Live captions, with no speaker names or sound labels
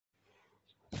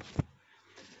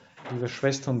Liebe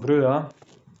Schwestern und Brüder,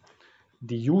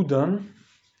 die Juden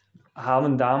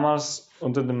haben damals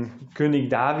unter dem König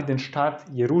David den Stadt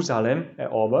Jerusalem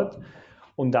erobert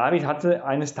und David hatte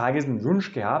eines Tages den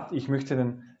Wunsch gehabt, ich möchte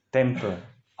den Tempel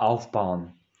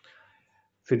aufbauen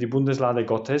für die Bundeslade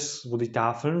Gottes, wo die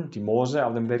Tafeln, die Mose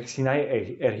auf dem Berg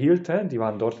Sinai erhielten, die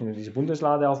waren dort in dieser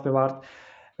Bundeslade aufbewahrt.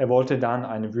 Er wollte dann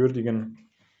ein würdiges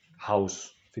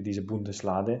Haus für diese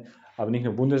Bundeslade, aber nicht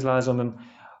nur Bundeslade, sondern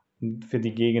für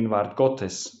die Gegenwart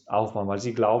Gottes aufbauen, weil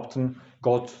sie glaubten,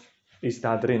 Gott ist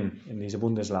da drin, in dieser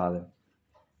Bundeslade.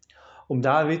 Um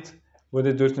David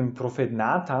wurde durch den Prophet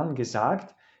Nathan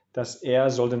gesagt, dass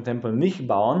er soll den Tempel nicht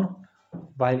bauen,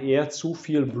 weil er zu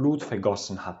viel Blut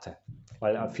vergossen hatte,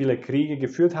 weil er viele Kriege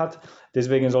geführt hat.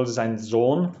 Deswegen sollte sein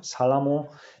Sohn Salomo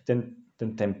den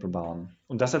Tempel bauen.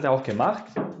 Und das hat er auch gemacht.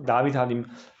 David hat ihm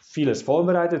vieles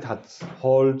vorbereitet, hat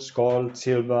Holz, Gold,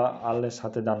 Silber, alles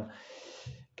hat er dann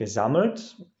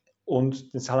gesammelt und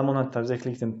Salomon hat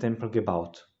tatsächlich den Tempel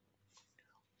gebaut.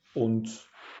 Und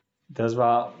das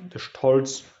war der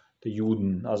Stolz der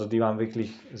Juden. Also die waren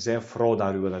wirklich sehr froh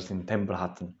darüber, dass sie den Tempel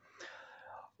hatten.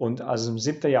 Und als im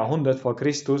 7. Jahrhundert vor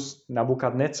Christus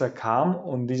Nabukadnezar kam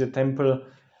und diesen Tempel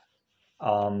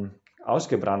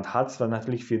ausgebrannt hat, war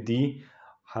natürlich für die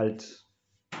halt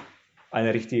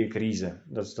eine richtige Krise.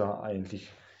 Das ist da eigentlich,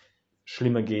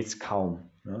 schlimmer geht es kaum,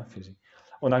 ne, für sie.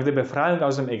 Und nach der Befreiung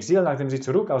aus dem Exil, nachdem sie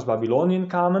zurück aus Babylonien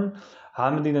kamen,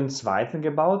 haben die den zweiten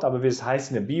gebaut. Aber wie es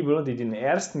heißt in der Bibel, die den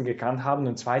ersten gekannt haben und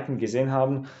den zweiten gesehen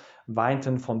haben,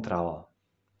 weinten von Trauer.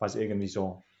 Was irgendwie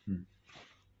so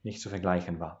nicht zu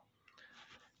vergleichen war.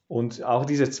 Und auch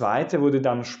dieser zweite wurde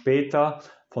dann später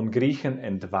von Griechen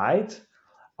entweiht,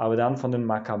 aber dann von den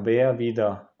Makkabäern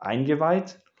wieder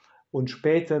eingeweiht. Und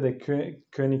später der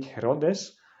König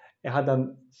Herodes, er hat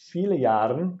dann viele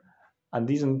Jahre an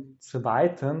diesem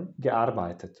zweiten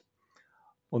gearbeitet.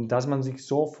 Und dass man sich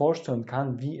so vorstellen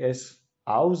kann, wie es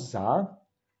aussah,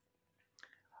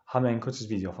 haben wir ein kurzes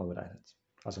Video vorbereitet.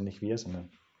 Also nicht wir, sondern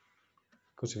ein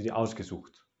kurzes Video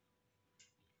ausgesucht.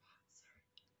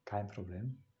 Kein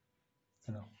Problem.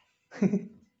 Genau.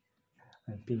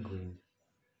 Ein Pinguin.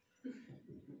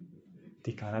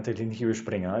 Die kann natürlich nicht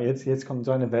überspringen. Jetzt kommt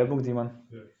so eine Werbung, die man...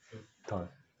 Toll.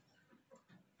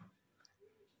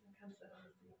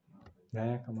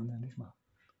 Ja, kann man ja nicht machen.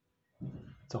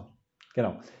 So,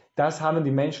 genau. Das haben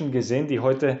die Menschen gesehen, die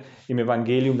heute im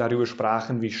Evangelium darüber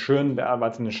sprachen, wie schön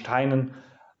bearbeitete Steine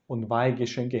und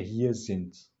Weihgeschenke hier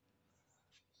sind.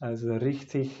 Also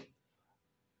richtig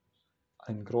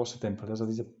ein großer Tempel. Also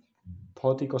dieser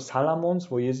Portico Salomons,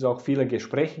 wo Jesus auch viele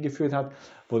Gespräche geführt hat,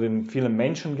 wo er viele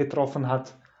Menschen getroffen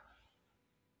hat.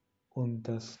 Und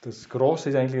das Große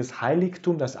ist eigentlich das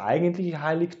Heiligtum, das eigentliche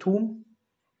Heiligtum.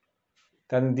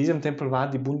 Denn in diesem Tempel war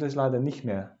die Bundeslade nicht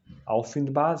mehr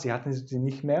auffindbar, sie hatten sie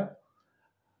nicht mehr.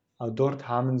 Aber dort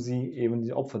haben sie eben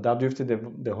die Opfer. Da dürfte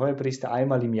der Hohepriester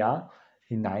einmal im Jahr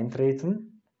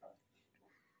hineintreten.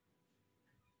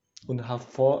 Und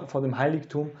vor dem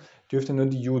Heiligtum dürften nur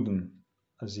die Juden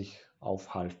sich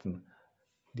aufhalten.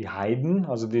 Die Heiden,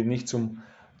 also die nicht zum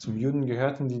Juden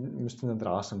gehörten, die müssten dann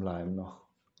draußen bleiben,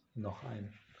 noch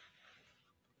ein.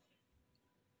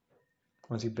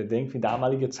 Wenn man sich bedenkt, wie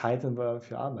damalige Zeiten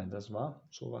für Arbeit das war,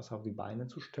 sowas auf die Beine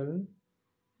zu stellen.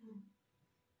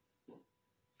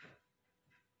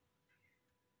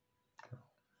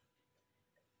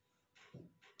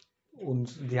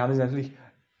 Und die haben sich natürlich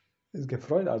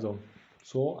gefreut, also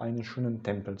so einen schönen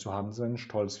Tempel zu haben, so einen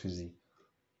Stolz für sie.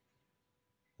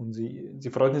 Und sie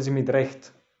freuten sich mit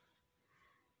Recht.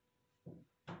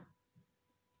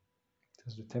 Das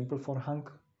ist der Tempelvorhang,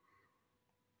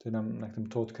 der dann nach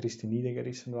dem Tod Christi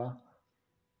niedergerissen war.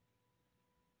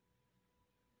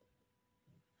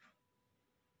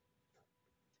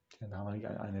 Die haben damals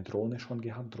eine Drohne schon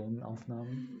gehabt,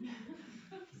 Drohnenaufnahmen.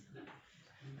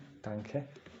 Danke.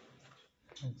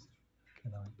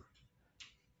 Genau.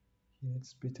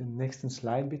 Jetzt bitte, nächsten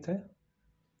Slide bitte.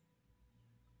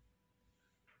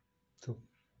 So,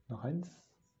 noch eins.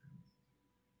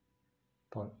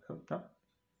 Toll. Ja.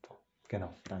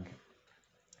 Genau, danke.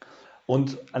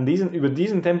 Und über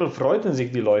diesen Tempel freuten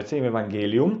sich die Leute im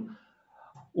Evangelium.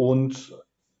 Und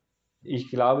ich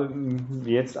glaube,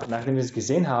 jetzt, nachdem wir es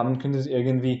gesehen haben, können Sie es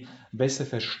irgendwie besser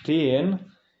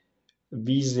verstehen,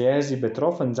 wie sehr sie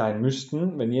betroffen sein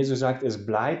müssten, wenn Jesus sagt, es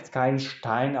bleibt kein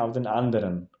Stein auf den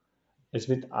anderen. Es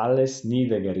wird alles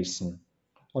niedergerissen.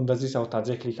 Und das ist auch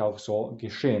tatsächlich auch so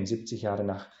geschehen, 70 Jahre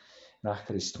nach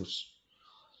Christus.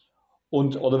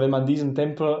 Oder wenn man diesen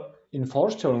Tempel in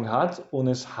Vorstellung hat und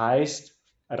es heißt,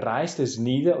 reißt es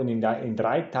nieder und in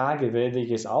 3 Tagen werde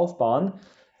ich es aufbauen,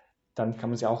 dann kann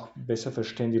man sie auch besser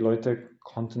verstehen. Die Leute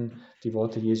konnten die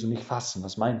Worte Jesu nicht fassen.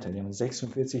 Was meint er? Die haben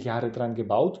 46 Jahre dran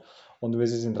gebaut und wir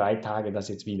sind in 3 Tagen das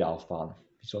jetzt wieder aufbauen.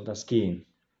 Wie soll das gehen?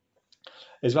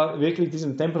 Es war wirklich,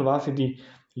 dieser Tempel war für die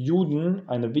Juden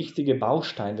ein wichtiger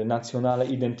Baustein der nationalen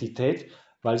Identität,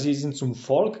 weil sie sind zum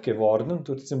Volk geworden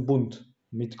durch diesen Bund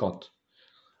mit Gott.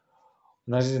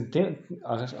 Und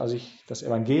als ich das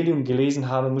Evangelium gelesen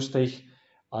habe, musste ich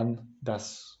an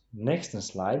das nächste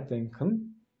Slide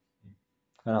denken.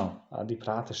 Genau, an die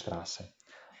Praterstraße.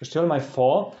 Stell dir mal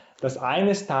vor, dass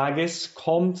eines Tages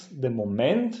kommt der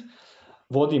Moment,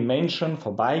 wo die Menschen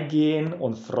vorbeigehen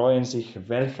und freuen sich,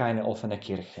 welch eine offene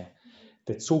Kirche.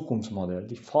 Der Zukunftsmodell,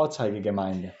 die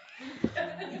Vorzeigegemeinde.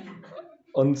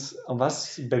 Und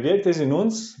was bewirkt es in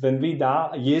uns, wenn wir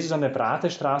da Jesus an der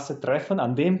Praterstraße treffen,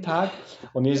 an dem Tag,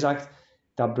 und ihr sagt,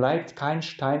 da bleibt kein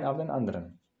Stein auf den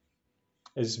anderen.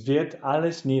 Es wird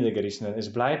alles niedergerissen,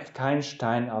 es bleibt kein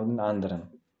Stein auf den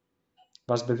anderen.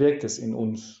 Was bewirkt es in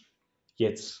uns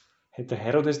jetzt? Hätte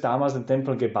Herodes damals den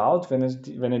Tempel gebaut, wenn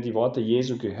er die Worte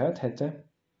Jesu gehört hätte?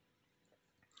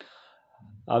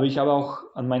 Aber ich habe auch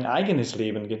an mein eigenes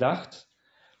Leben gedacht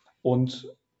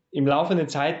und im Laufe der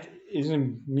Zeit ist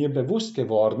mir bewusst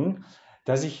geworden,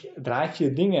 dass ich 3,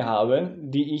 4 Dinge habe,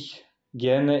 die ich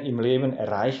gerne im Leben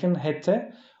erreichen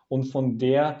hätte und von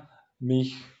der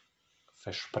mich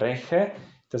verspreche,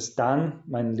 dass dann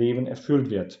mein Leben erfüllt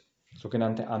wird.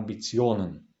 Sogenannte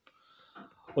Ambitionen.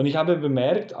 Und ich habe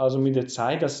bemerkt, also mit der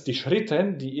Zeit, dass die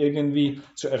Schritte, die irgendwie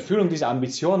zur Erfüllung dieser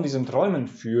Ambitionen, diesen Träumen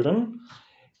führen,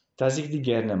 dass ich die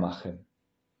gerne mache.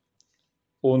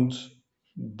 Und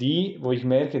die, wo ich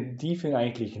merke, die führen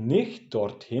eigentlich nicht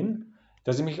dorthin,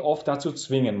 dass ich mich oft dazu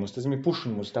zwingen muss, dass ich mich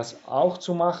pushen muss, das auch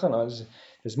zu machen. Also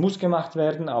es muss gemacht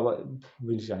werden, aber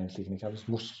will ich eigentlich nicht, aber es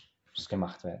muss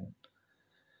gemacht werden.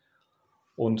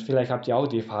 Und vielleicht habt ihr auch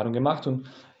die Erfahrung gemacht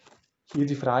und hier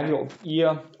die Frage, ob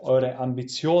ihr eure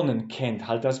Ambitionen kennt,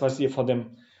 halt das, was ihr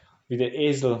wie der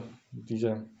Esel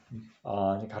diese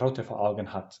Karotte vor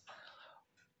Augen hat.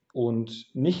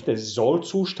 Und nicht der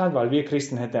Soll-Zustand, weil wir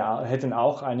Christen hätten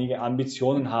auch einige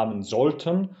Ambitionen haben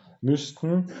sollten,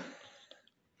 müssten.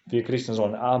 Wir Christen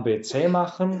sollen A, B, C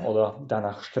machen oder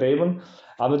danach streben.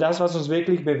 Aber das, was uns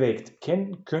wirklich bewegt,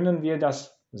 können wir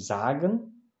das sagen?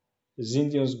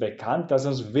 Sind die uns bekannt, dass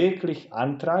uns wirklich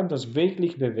antreibt, uns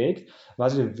wirklich bewegt,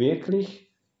 was wir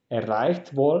wirklich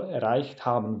erreicht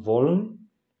haben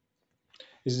wollen?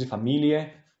 Ist es die Familie?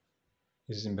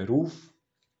 Ist es im Beruf?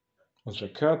 Unser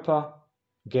Körper?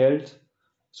 Geld?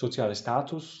 Sozialer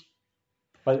Status?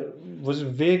 Was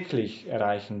wir wirklich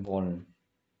erreichen wollen.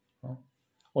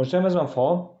 Und stellen wir uns mal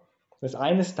vor, dass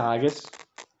eines Tages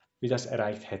wir das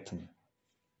erreicht hätten.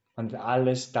 Und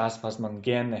alles das, was man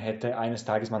gerne hätte, eines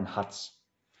Tages man hat's.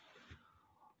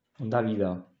 Und da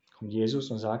wieder kommt Jesus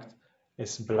und sagt,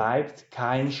 es bleibt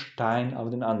kein Stein auf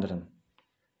den anderen.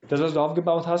 Das, was du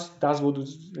aufgebaut hast, das, wo du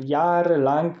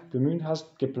jahrelang bemüht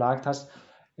hast, geplagt hast,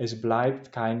 es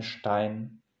bleibt kein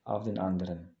Stein auf den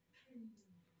anderen.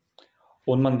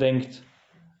 Und man denkt,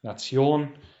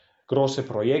 Nation, große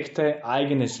Projekte,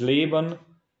 eigenes Leben.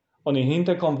 Und im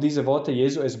Hintergrund diese Worte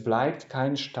Jesu, es bleibt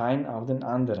kein Stein auf den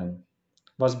anderen.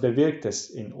 Was bewirkt es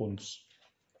in uns?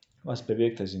 Was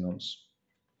bewirkt es in uns?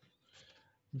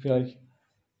 Vielleicht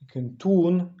können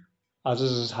tun, also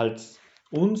dass es halt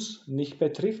uns nicht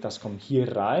betrifft, das kommt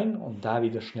hier rein und da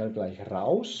wieder schnell gleich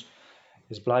raus.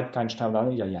 Es bleibt kein Stein auf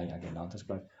den anderen. Ja, genau, das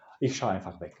bleibt. Ich schaue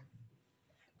einfach weg.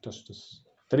 Das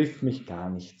trifft mich gar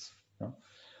nichts. Ja.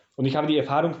 Und ich habe die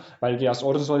Erfahrung, weil wir als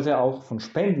Ordensleute auch von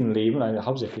Spenden leben, also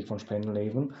hauptsächlich von Spenden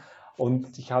leben,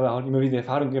 und ich habe auch immer wieder die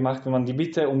Erfahrung gemacht, wenn man die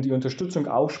Bitte um die Unterstützung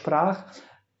aussprach,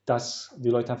 dass die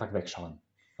Leute einfach wegschauen.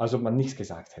 Also ob man nichts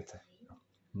gesagt hätte.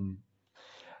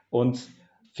 Und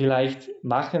vielleicht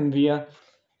machen wir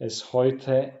es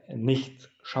heute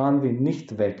nicht, schauen wir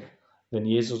nicht weg, wenn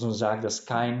Jesus uns sagt, dass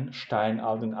kein Stein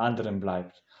auf den anderen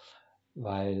bleibt,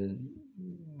 weil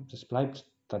das bleibt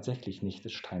tatsächlich nicht,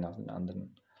 das Stein auf den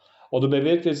anderen. Oder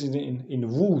bewirkt es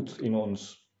in Wut in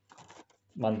uns.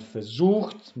 Man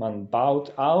versucht, man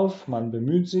baut auf, man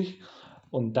bemüht sich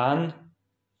und dann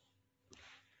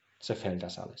zerfällt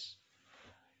das alles.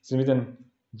 Sind wir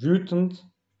dann wütend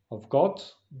auf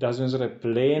Gott, dass wir unsere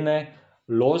Pläne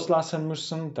loslassen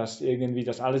müssen, dass irgendwie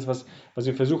das alles, was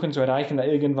wir versuchen zu erreichen, da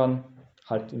irgendwann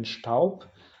halt in Staub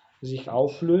sich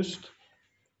auflöst?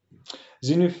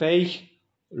 Sind wir fähig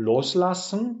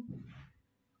loslassen,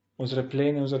 unsere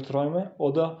Pläne, unsere Träume,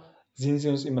 oder sind sie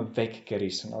uns immer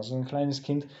weggerissen? Also ein kleines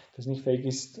Kind, das nicht fähig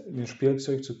ist, ein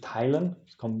Spielzeug zu teilen,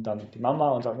 kommt dann die Mama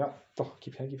und sagt, ja, doch,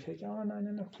 gib her, ja,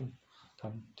 nein,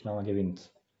 dann die Mama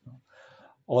gewinnt.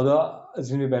 Oder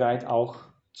sind wir bereit, auch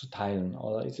zu teilen?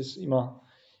 Oder sind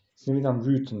wir dann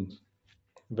wütend,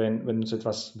 wenn uns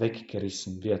etwas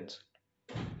weggerissen wird?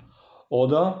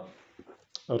 Oder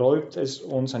räubt es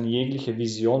uns an jegliche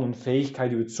Vision und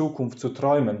Fähigkeit über Zukunft zu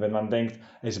träumen, wenn man denkt,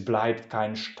 es bleibt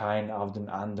kein Stein auf dem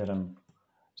anderen?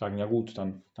 Sagen, ja gut,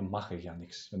 dann mache ich ja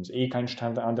nichts. Wenn es kein Stein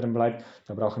auf dem anderen bleibt,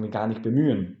 dann brauche ich mich gar nicht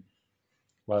bemühen.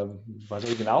 Weil, was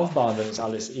soll ich denn aufbauen, wenn es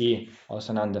alles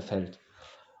auseinanderfällt?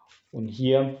 Und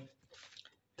hier,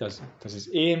 das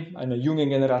ist eine junge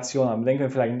Generation, aber denken wir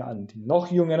vielleicht an die noch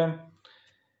jüngeren,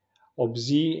 ob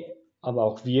sie, aber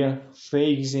auch wir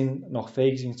noch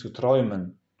fähig sind zu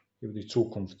träumen über die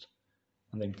Zukunft.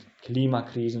 An den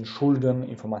Klimakrisen, Schulden,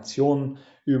 Informationen,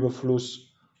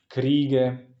 Überfluss,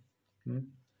 Kriege.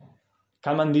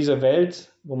 Kann man diese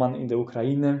Welt, wo man in der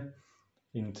Ukraine,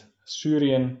 in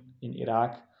Syrien, in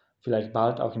Irak, vielleicht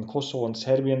bald auch im Kosovo und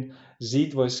Serbien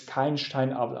sieht, wo es kein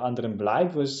Stein auf dem anderen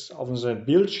bleibt, wo es auf unseren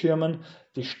Bildschirmen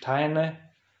die Steine,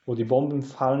 wo die Bomben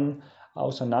fallen,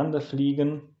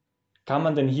 auseinanderfliegen. Kann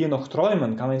man denn hier noch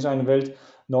träumen? Kann man in so einer Welt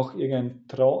noch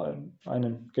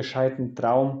einen gescheiten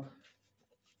Traum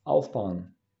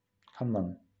aufbauen? Kann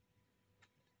man.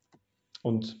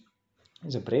 Und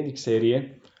diese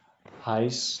Predigtserie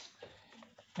heißt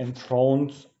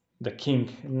Enthroned the King,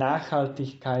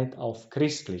 Nachhaltigkeit auf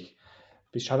Christlich.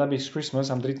 Bis Christmas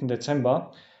am 3.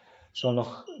 Dezember sollen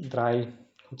noch 3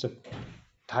 kurze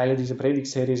Teile dieser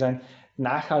Predigtserie sein.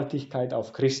 Nachhaltigkeit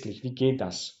auf Christlich, wie geht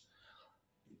das?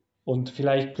 Und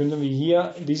vielleicht können wir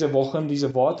hier diese Woche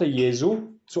diese Worte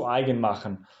Jesu zu eigen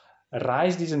machen.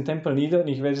 Reiß diesen Tempel nieder und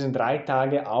ich werde es in 3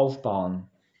 Tage aufbauen.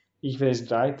 Ich werde es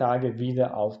 3 Tage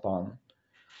wieder aufbauen.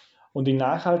 Und die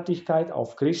Nachhaltigkeit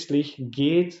auf Christlich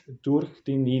geht durch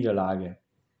die Niederlage.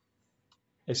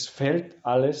 Es fällt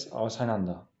alles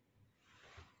auseinander.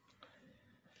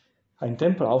 Ein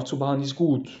Tempel aufzubauen ist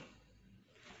gut,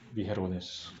 wie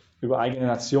Herodes. Über eigene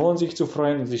Nation sich zu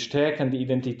freuen und sich stärken, die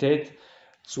Identität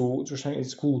zu stärken,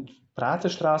 ist gut.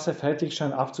 Praterstraße fertig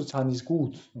schon abzuzahlen ist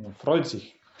gut. Und man freut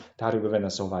sich darüber, wenn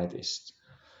es soweit ist.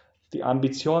 Die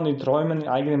Ambitionen, die Träumen in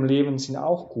eigenem Leben sind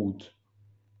auch gut.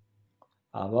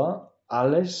 Aber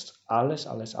alles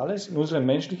in unserem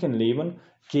menschlichen Leben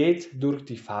geht durch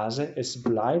die Phase, es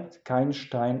bleibt kein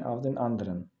Stein auf den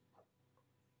anderen.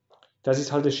 Das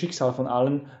ist halt das Schicksal von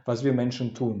allem, was wir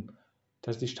Menschen tun,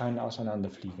 dass die Steine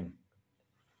auseinanderfliegen.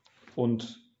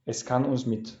 Und es kann uns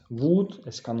mit Wut,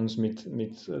 es kann uns mit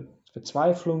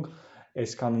Verzweiflung,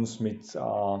 es kann uns mit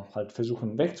halt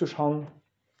versuchen wegzuschauen,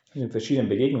 in den verschiedenen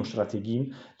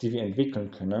Begegnungsstrategien, die wir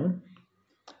entwickeln können.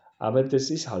 Aber das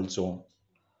ist halt so.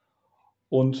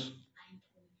 Und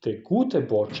die gute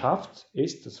Botschaft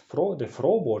ist, die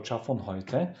frohe Botschaft von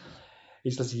heute,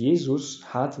 ist, dass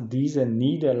Jesus hat diese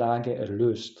Niederlage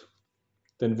erlöst.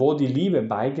 Denn wo die Liebe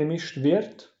beigemischt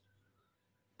wird,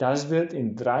 das wird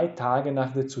in 3 Tagen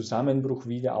nach dem Zusammenbruch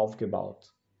wieder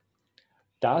aufgebaut.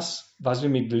 Das, was wir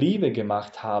mit Liebe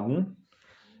gemacht haben,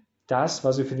 das,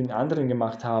 was wir für den anderen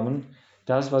gemacht haben,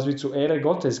 das, was wir zur Ehre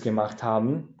Gottes gemacht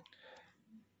haben,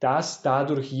 dass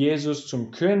dadurch Jesus zum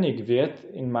König wird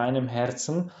in meinem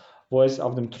Herzen, wo es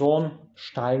auf dem Thron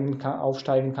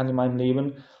aufsteigen kann in meinem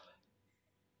Leben,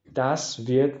 das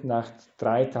wird nach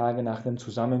 3 Tagen nach dem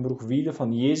Zusammenbruch wieder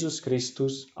von Jesus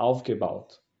Christus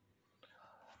aufgebaut.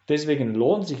 Deswegen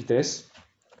lohnt sich das,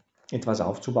 etwas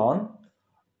aufzubauen,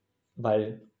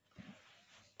 weil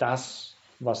das,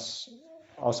 was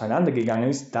auseinandergegangen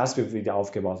ist, das wird wieder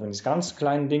aufgebaut. Wenn ich das ganz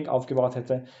kleine Ding aufgebaut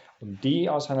hätte und die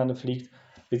auseinanderfliegt,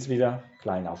 wird es wieder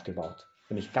klein aufgebaut.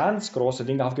 Wenn ich ganz große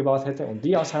Dinge aufgebaut hätte und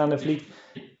die auseinanderfliegt,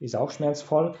 ist auch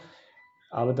schmerzvoll.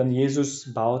 Aber dann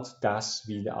Jesus baut das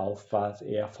wieder auf, was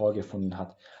er vorgefunden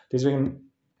hat.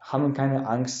 Deswegen haben wir keine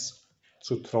Angst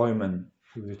zu träumen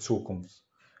über die Zukunft.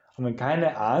 Haben wir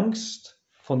keine Angst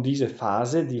von dieser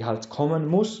Phase, die halt kommen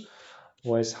muss,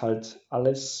 wo es halt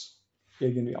alles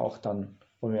irgendwie auch dann,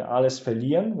 wo wir alles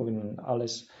verlieren, wo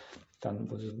alles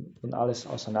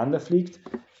auseinanderfliegt.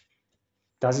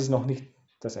 Das ist noch nicht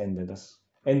das Ende. Das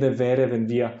Ende wäre, wenn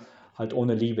wir halt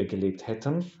ohne Liebe gelebt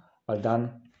hätten, weil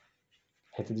dann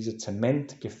hätte dieser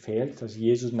Zement gefehlt, das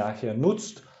Jesus nachher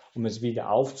nutzt, um es wieder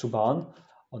aufzubauen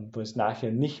und wo es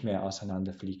nachher nicht mehr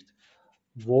auseinanderfliegt.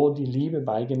 Wo die Liebe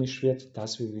beigemischt wird,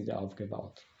 das wird wieder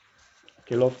aufgebaut.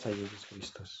 Gelobt sei Jesus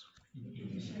Christus.